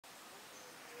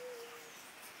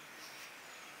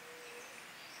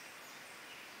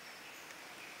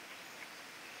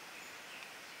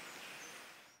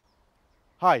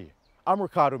Hi, I'm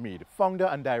Ricardo Mead, founder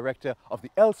and director of the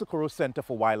El Socorro Center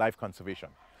for Wildlife Conservation.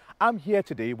 I'm here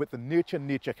today with the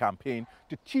Nature campaign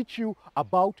to teach you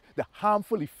about the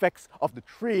harmful effects of the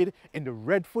trade in the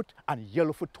red-foot and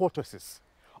yellow-foot tortoises.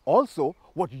 Also,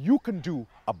 what you can do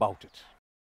about it.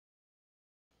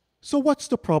 So what's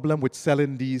the problem with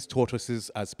selling these tortoises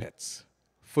as pets?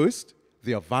 First,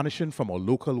 they are vanishing from our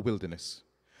local wilderness.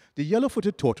 The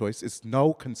yellow-footed tortoise is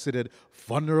now considered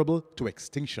vulnerable to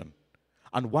extinction.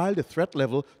 And while the threat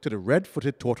level to the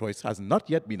red-footed tortoise has not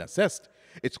yet been assessed,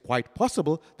 it's quite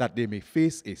possible that they may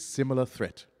face a similar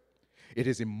threat. It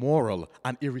is immoral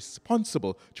and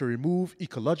irresponsible to remove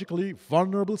ecologically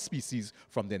vulnerable species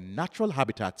from their natural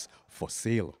habitats for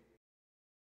sale.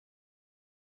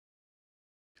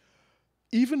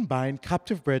 Even buying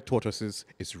captive-bred tortoises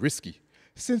is risky,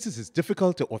 since it is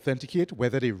difficult to authenticate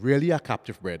whether they really are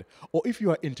captive-bred or if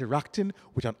you are interacting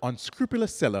with an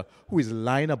unscrupulous seller who is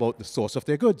lying about the source of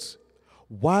their goods.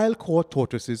 Wild-caught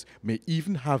tortoises may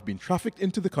even have been trafficked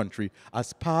into the country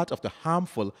as part of the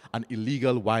harmful and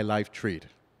illegal wildlife trade.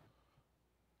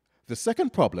 The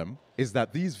second problem is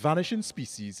that these vanishing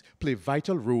species play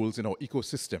vital roles in our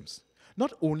ecosystems.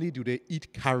 Not only do they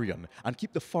eat carrion and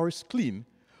keep the forest clean,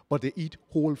 but they eat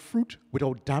whole fruit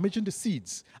without damaging the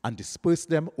seeds and disperse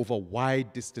them over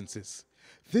wide distances.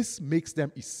 This makes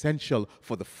them essential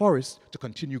for the forest to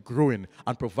continue growing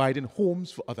and providing homes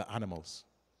for other animals.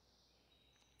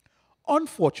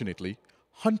 Unfortunately,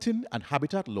 hunting and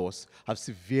habitat loss have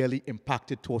severely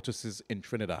impacted tortoises in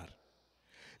Trinidad.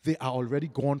 They are already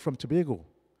gone from Tobago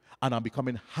and are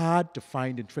becoming hard to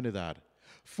find in Trinidad.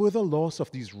 Further loss of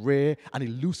these rare and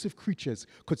elusive creatures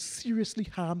could seriously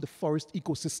harm the forest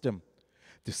ecosystem.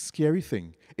 The scary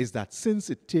thing is that since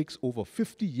it takes over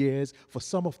 50 years for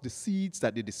some of the seeds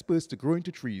that they disperse to grow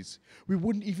into trees, we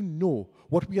wouldn't even know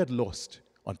what we had lost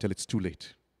until it's too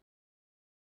late.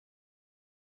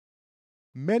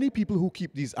 Many people who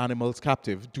keep these animals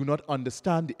captive do not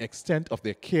understand the extent of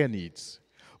their care needs.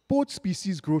 Both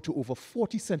species grow to over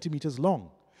 40 centimeters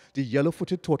long. The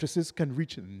yellow-footed tortoises can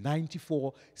reach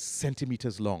 94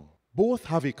 centimeters long. Both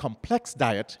have a complex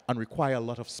diet and require a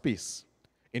lot of space.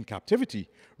 In captivity,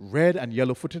 red and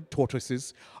yellow-footed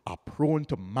tortoises are prone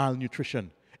to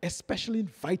malnutrition, especially in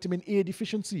vitamin A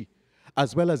deficiency,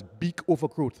 as well as beak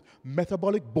overgrowth,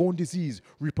 metabolic bone disease,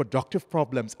 reproductive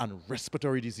problems, and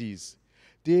respiratory disease.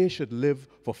 They should live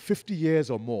for 50 years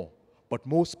or more, but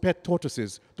most pet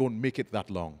tortoises don't make it that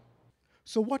long.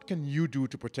 So what can you do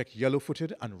to protect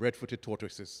yellow-footed and red-footed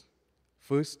tortoises?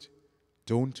 First,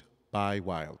 don't buy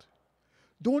wild.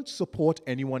 Don't support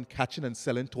anyone catching and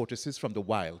selling tortoises from the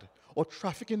wild or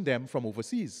trafficking them from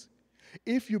overseas.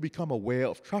 If you become aware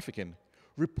of trafficking,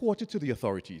 report it to the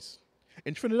authorities.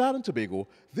 In Trinidad and Tobago,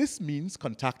 this means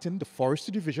contacting the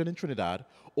Forestry Division in Trinidad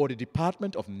or the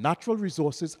Department of Natural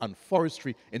Resources and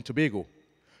Forestry in Tobago.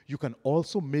 You can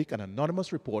also make an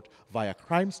anonymous report via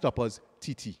Crime Stoppers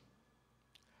TT.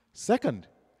 Second,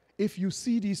 if you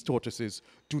see these tortoises,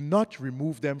 do not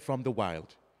remove them from the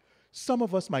wild. Some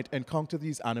of us might encounter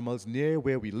these animals near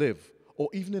where we live or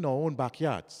even in our own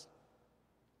backyards.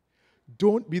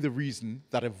 Don't be the reason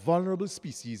that a vulnerable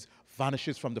species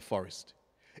vanishes from the forest.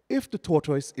 If the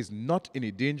tortoise is not in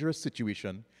a dangerous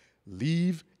situation,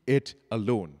 leave it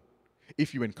alone.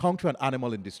 If you encounter an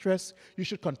animal in distress, you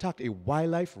should contact a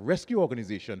wildlife rescue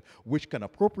organization which can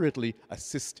appropriately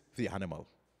assist the animal.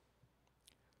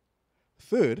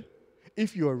 Third,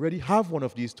 if you already have one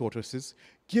of these tortoises,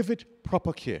 give it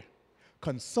proper care.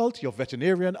 Consult your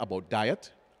veterinarian about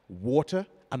diet, water,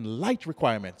 and light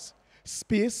requirements,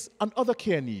 space, and other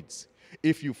care needs.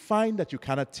 If you find that you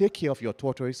cannot take care of your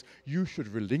tortoise, you should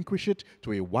relinquish it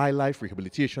to a wildlife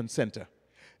rehabilitation center.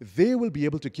 They will be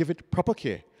able to give it proper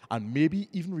care and maybe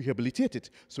even rehabilitate it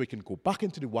so it can go back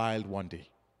into the wild one day.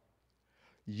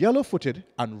 Yellow-footed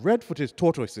and red-footed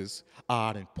tortoises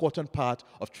are an important part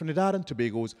of Trinidad and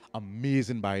Tobago's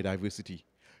amazing biodiversity.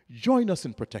 Join us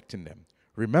in protecting them.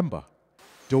 Remember,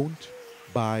 don't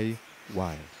buy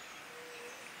wild.